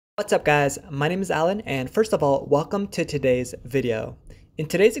What's up guys, my name is Alin, and first of all, welcome to today's video. In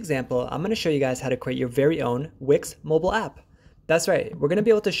today's example, I'm going to show you guys how to create your very own Wix mobile app. That's right, we're going to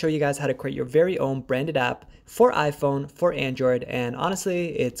be able to show you guys how to create your very own branded app for iPhone, for Android, and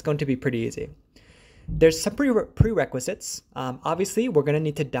honestly, it's going to be pretty easy. There's some prerequisites. Obviously, we're going to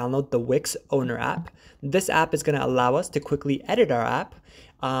need to download the Wix Owner app. This app is going to allow us to quickly edit our app.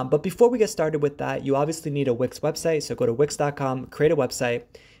 But before we get started with that, you obviously need a Wix website. So go to wix.com, create a website.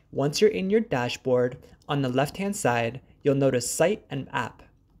 Once you're in your dashboard, on the left-hand side, you'll notice Site and App.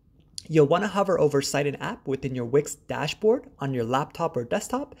 You'll want to hover over Site and App within your Wix dashboard on your laptop or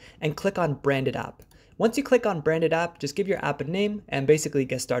desktop and click on Branded App. Once you click on Branded App, just give your app a name and basically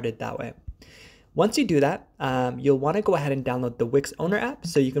get started that way. Once you do that, you'll want to go ahead and download the Wix Owner app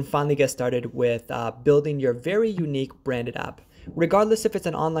so you can finally get started with building your very unique branded app. Regardless if it's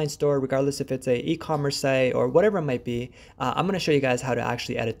an online store, regardless if it's an e-commerce site or whatever it might be, I'm going to show you guys how to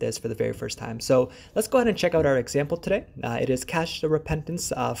actually edit this for the very first time. So let's go ahead and check out our example today. It is Catch the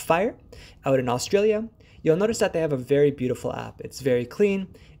Repentance Fire out in Australia. You'll notice that they have a very beautiful app. It's very clean.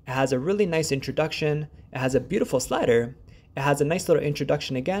 It has a really nice introduction. It has a beautiful slider. It has a nice little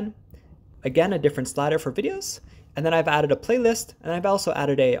introduction again, a different slider for videos. And then I've added a playlist, and I've also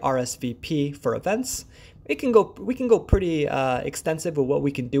added a RSVP for events. We can go pretty extensive with what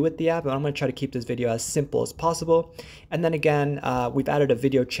we can do with the app, but I'm going to try to keep this video as simple as possible. And then again, we've added a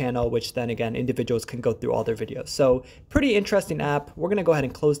video channel, which then again, individuals can go through all their videos. So pretty interesting app. We're going to go ahead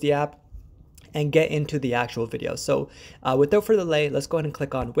and close the app and get into the actual video. So without further delay, let's go ahead and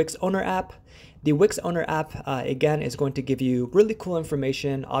click on Wix Owner app. The Wix Owner app, again, is going to give you really cool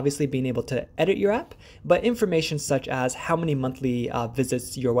information, obviously being able to edit your app, but information such as how many monthly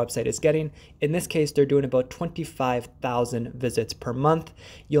visits your website is getting. In this case, they're doing about 25,000 visits per month.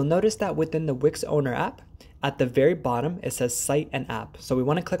 You'll notice that within the Wix Owner app, at the very bottom, it says Site and App. So we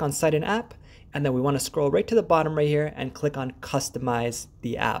want to click on Site and App, and then we want to scroll right to the bottom right here and click on Customize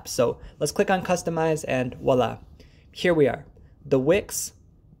the app. So let's click on Customize, and voila, here we are. The Wix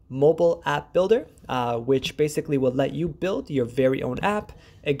mobile app builder, which basically will let you build your very own app.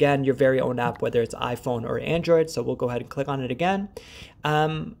 Again, your very own app, whether it's iPhone or Android. So we'll go ahead and click on it again.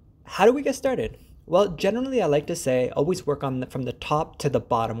 How do we get started? Well, generally, I like to say always work on from the top to the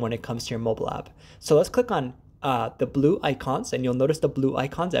bottom when it comes to your mobile app. So let's click on the blue icons, and you'll notice the blue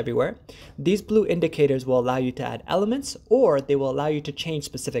icons everywhere. These blue indicators will allow you to add elements, or they will allow you to change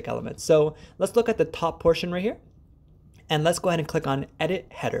specific elements. So let's look at the top portion right here. And let's go ahead and click on Edit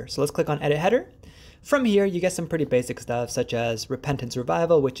Header. So let's click on Edit Header. From here, you get some pretty basic stuff such as Repentance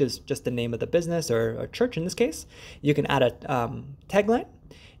Revival, which is just the name of the business or church in this case. You can add a tagline.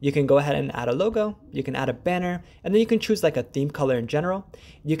 You can go ahead and add a logo. You can add a banner, and then you can choose like a theme color in general.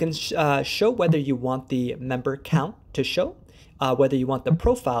 You can show whether you want the member count to show, whether you want the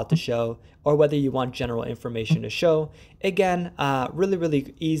profile to show, or whether you want general information to show. Again,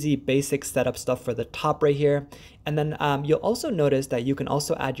 really easy basic setup stuff for the top right here. And then you'll also notice that you can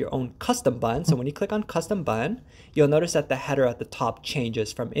also add your own custom button. So when you click on custom button, you'll notice that the header at the top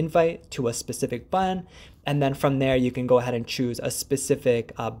changes from invite to a specific button. And then from there, you can go ahead and choose a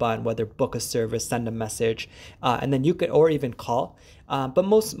specific button, whether book a service, send a message, and then you could, or even call. But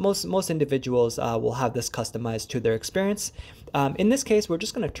most individuals will have this customized to their experience. In this case, we're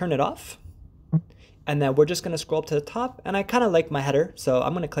just going to turn it off. And then we're just going to scroll up to the top, and I kind of like my header, so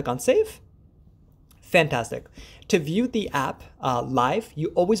I'm going to click on Save. Fantastic. To view the app live, you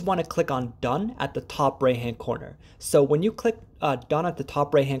always want to click on Done at the top right-hand corner. So when you click Done at the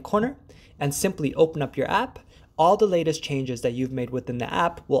top right-hand corner and simply open up your app, all the latest changes that you've made within the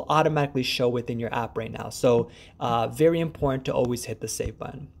app will automatically show within your app right now. So very important to always hit the Save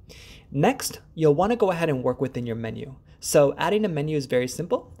button. Next, you'll want to go ahead and work within your menu. So adding a menu is very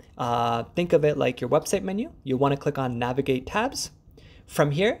simple. Think of it like your website menu. You want to click on Navigate Tabs.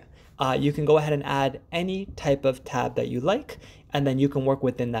 From here, you can go ahead and add any type of tab that you like, and then you can work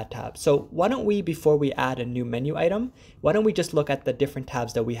within that tab. So why don't we, before we add a new menu item, why don't we just look at the different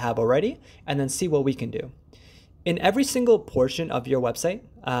tabs that we have already and then see what we can do. In every single portion of your website,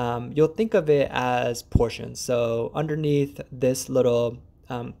 you'll think of it as portions. So underneath this little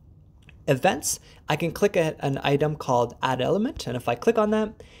events, I can click an item called Add Element, and if I click on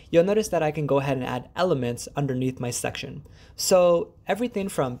that, you'll notice that I can go ahead and add elements underneath my section. So everything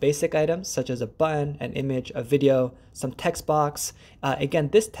from basic items such as a button, an image, a video, some text box. Again,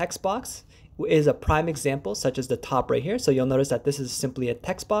 this text box is a prime example, such as the top right here. So you'll notice that this is simply a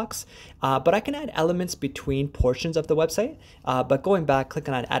text box, but I can add elements between portions of the website. But going back,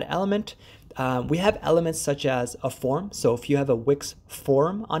 clicking on Add Element, we have elements such as a form. So if you have a Wix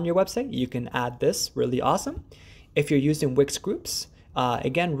form on your website, you can add this, really awesome. If you're using Wix groups,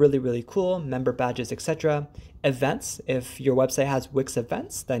 Again, really, really cool. Member badges, etc. Events. If your website has Wix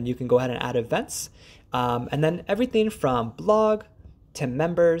events, then you can go ahead and add events. And then everything from blog to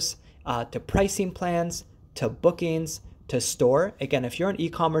members to pricing plans to bookings to store. Again, if you're an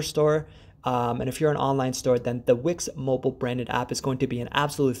e-commerce store, and if you're an online store, then the Wix mobile branded app is going to be an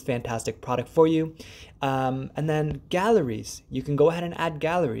absolute fantastic product for you. And then galleries, you can go ahead and add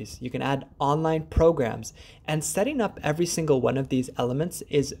galleries. You can add online programs, and setting up every single one of these elements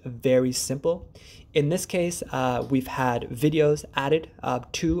is very simple. In this case, we've had videos added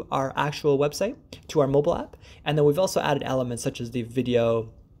to our actual website, to our mobile app. And then we've also added elements such as the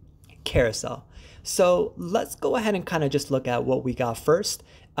video carousel. So let's go ahead and kind of just look at what we got first.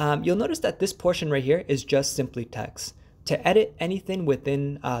 You'll notice that this portion right here is just simply text. To edit anything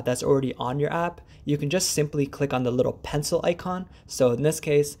within that's already on your app, you can just simply click on the little pencil icon. So in this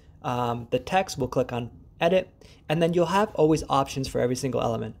case, the text will click on edit, and then you'll have always options for every single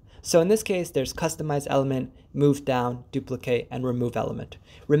element. So in this case, there's customize element, move down, duplicate, and remove element.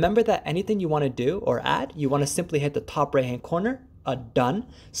 Remember that anything you want to do or add, you want to simply hit the top right hand corner, done,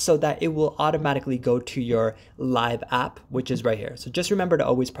 so that it will automatically go to your live app, which is right here. So just remember to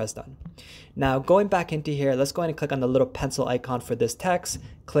always press done. Now going back into here, let's go ahead and click on the little pencil icon for this text,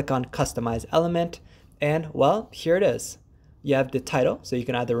 click on customize element, and well, here it is. You have the title, so you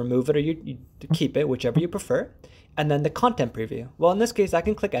can either remove it or you keep it, whichever you prefer. And then the content preview. Well, in this case, I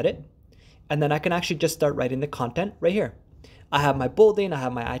can click edit, and then I can actually just start writing the content right here. I have my bolding, I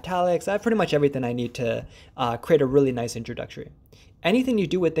have my italics, I have pretty much everything I need to create a really nice introductory. Anything you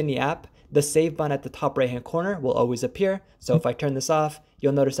do within the app, the save button at the top right hand corner will always appear. So if I turn this off,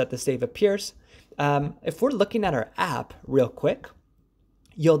 you'll notice that the save appears. If we're looking at our app real quick,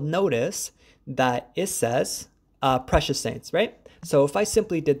 you'll notice that it says Precious Saints, right? So if I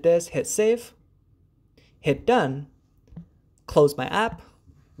simply did this, hit save, hit done, close my app,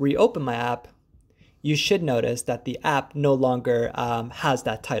 reopen my app, you should notice that the app no longer has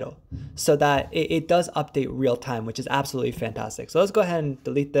that title, so that it does update real time, which is absolutely fantastic. So let's go ahead and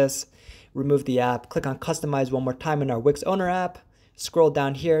delete this, remove the app, click on customize one more time in our Wix owner app, scroll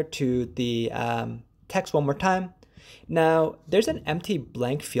down here to the text one more time. Now there's an empty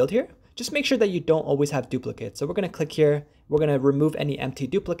blank field here. Just make sure that you don't always have duplicates. So we're going to click here. We're going to remove any empty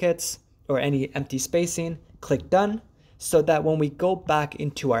duplicates or any empty spacing, click done, so that when we go back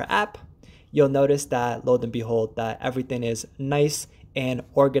into our app, you'll notice that, lo and behold, that everything is nice and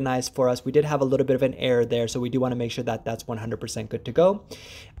organized for us. We did have a little bit of an error there, so we do want to make sure that that's 100% good to go.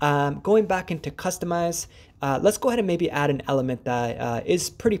 Going back into customize, let's go ahead and maybe add an element that is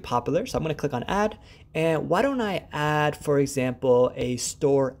pretty popular. So I'm going to click on add, and why don't I add, for example, a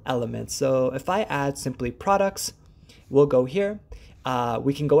store element. So if I add simply products, we'll go here.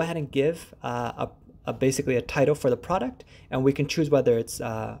 We can go ahead and give basically a title for the product, and we can choose whether it's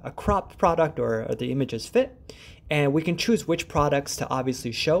a cropped product or the images fit, and we can choose which products to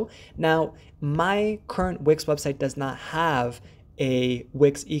obviously show. Now my current Wix website does not have a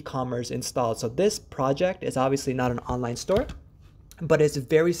Wix e-commerce installed, so this project is obviously not an online store, but it's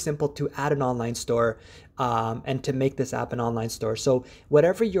very simple to add an online store and to make this app an online store. So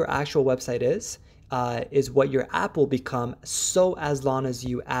whatever your actual website is what your app will become, so as long as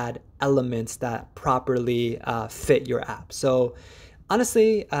you add elements that properly fit your app. So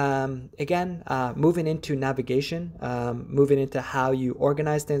honestly, again, moving into navigation, moving into how you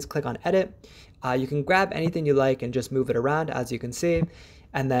organize things, click on edit. You can grab anything you like and just move it around, as you can see.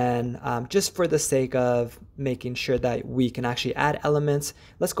 And then just for the sake of making sure that we can actually add elements,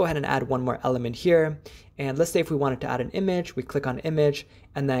 let's go ahead and add one more element here. And let's say if we wanted to add an image, we click on image,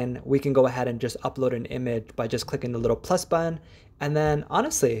 and then we can go ahead and just upload an image by just clicking the little plus button. And then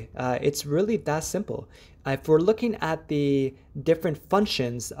honestly, it's really that simple. If we're looking at the different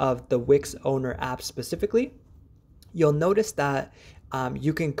functions of the Wix owner app specifically, you'll notice that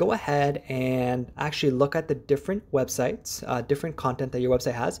you can go ahead and actually look at the different websites, different content that your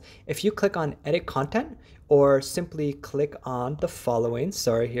website has. If you click on edit content, or simply click on the following,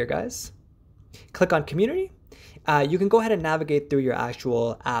 sorry here guys, click on community, you can go ahead and navigate through your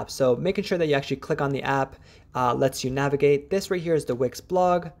actual app. So making sure that you actually click on the app lets you navigate. This right here is the Wix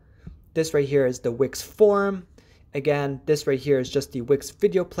blog. This right here is the Wix forum. Again, this right here is just the Wix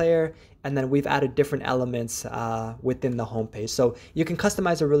video player, and then we've added different elements within the homepage. So you can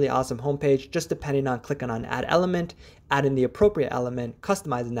customize a really awesome homepage just depending on clicking on add element, adding the appropriate element,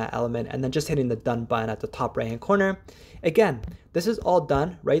 customizing that element, and then just hitting the done button at the top right hand corner. Again, this is all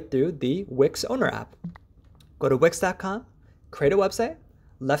done right through the Wix owner app. Go to wix.com, create a website,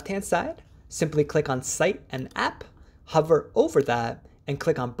 left hand side, simply click on site and app, hover over that and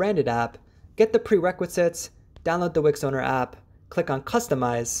click on branded app, get the prerequisites, download the Wix owner app, click on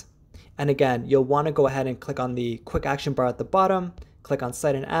Customize. And again, you'll want to go ahead and click on the quick action bar at the bottom, click on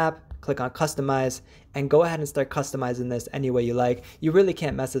Cite an App, click on Customize, and go ahead and start customizing this any way you like. You really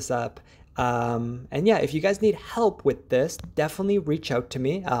can't mess this up. And yeah, if you guys need help with this, definitely reach out to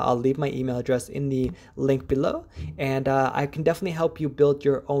me. I'll leave my email address in the link below, and I can definitely help you build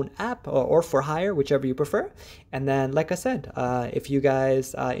your own app or for hire, whichever you prefer. And then, like I said, if you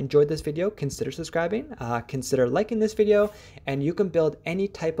guys enjoyed this video, consider subscribing, consider liking this video, and you can build any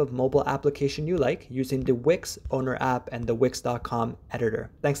type of mobile application you like using the Wix owner app and the Wix.com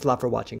editor. Thanks a lot for watching.